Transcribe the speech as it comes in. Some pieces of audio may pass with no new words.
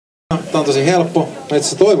tää on tosi helppo. Mä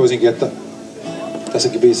itse toivoisinkin, että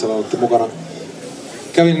tässäkin biisissä olette mukana.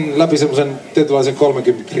 Kävin läpi semmosen tietynlaisen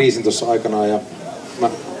 30 kriisin tuossa aikanaan ja mä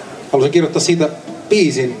halusin kirjoittaa siitä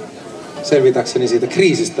biisin selvitäkseni siitä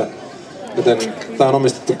kriisistä. Joten tää on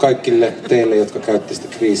omistettu kaikille teille, jotka käytti sitä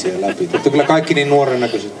kriisiä läpi. Te kyllä kaikki niin nuoren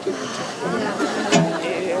näköiset.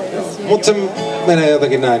 Mut se menee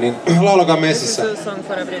jotenkin näin, niin laulakaa messissä.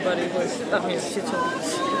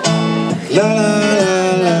 La la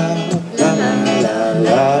la la, la la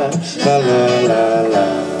la la, la la la.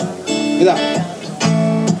 Mitä?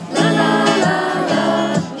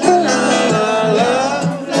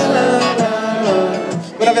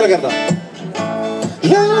 Mennään vielä kertaan.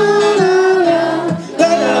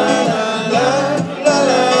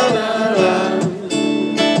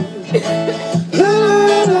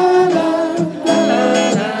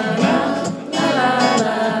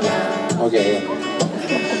 Okay.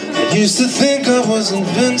 I used to think I was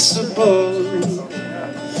invincible.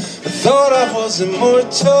 I thought I was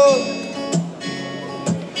immortal.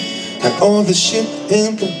 And all the shit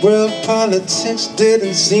in the world, politics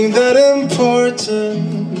didn't seem that important.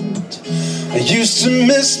 I used to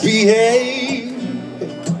misbehave.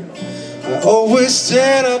 I always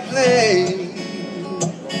said I played.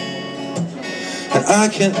 And I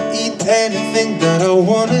can eat anything that I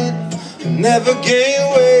wanted and never gain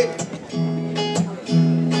weight.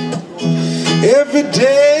 Every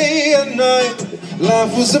day and night,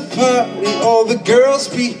 life was a party. All the girls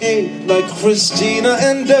behaved like Christina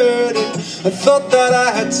and Dirty. I thought that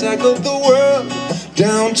I had tackled the world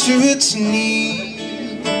down to its knees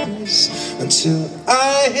until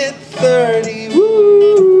I hit 30.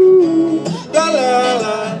 Woo, la la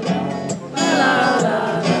la, la la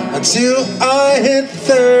la. Until I hit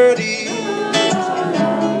 30.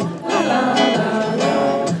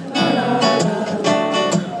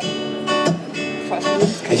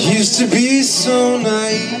 I used to be so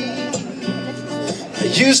naive. I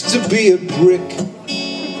used to be a brick.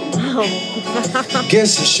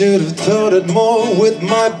 Guess I should have thought it more with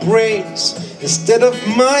my brains instead of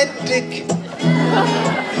my dick.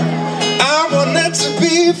 I wanted to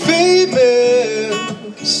be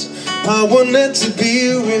famous. I wanted to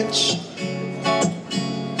be rich.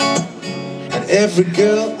 And every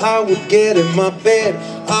girl I would get in my bed,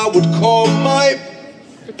 I would call my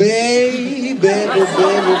baby, baby,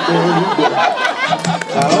 baby, baby.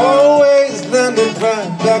 I always landed right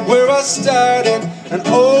back where I started, and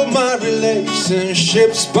all my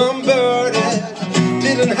relationships bombarded.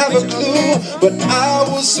 Didn't have a clue what I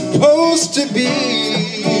was supposed to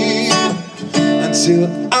be until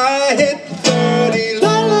I hit 30.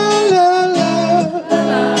 La la la la,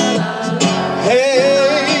 hey,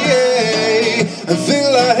 hey,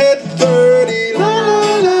 until I hit 30. La la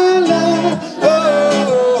la la, oh,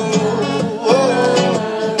 oh.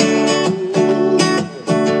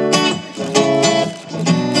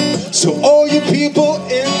 So all you people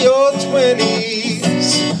in your 20s,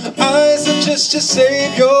 I suggest you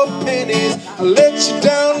save your pennies. I'll let you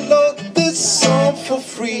download this song for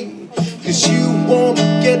free, 'cause you won't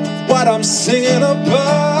get what I'm singing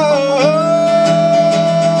about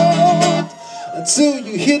until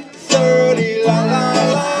you hit 30. La la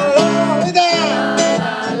la la. Mitä?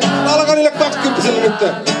 Laulakaa niille 20-sille nyt.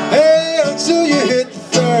 Hey, until you hit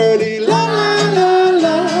 30. La la la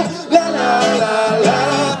la. La la la la.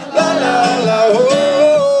 La la la.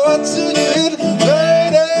 Oh, until you hit 30.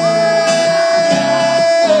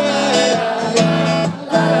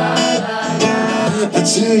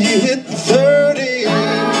 Until you hit 30.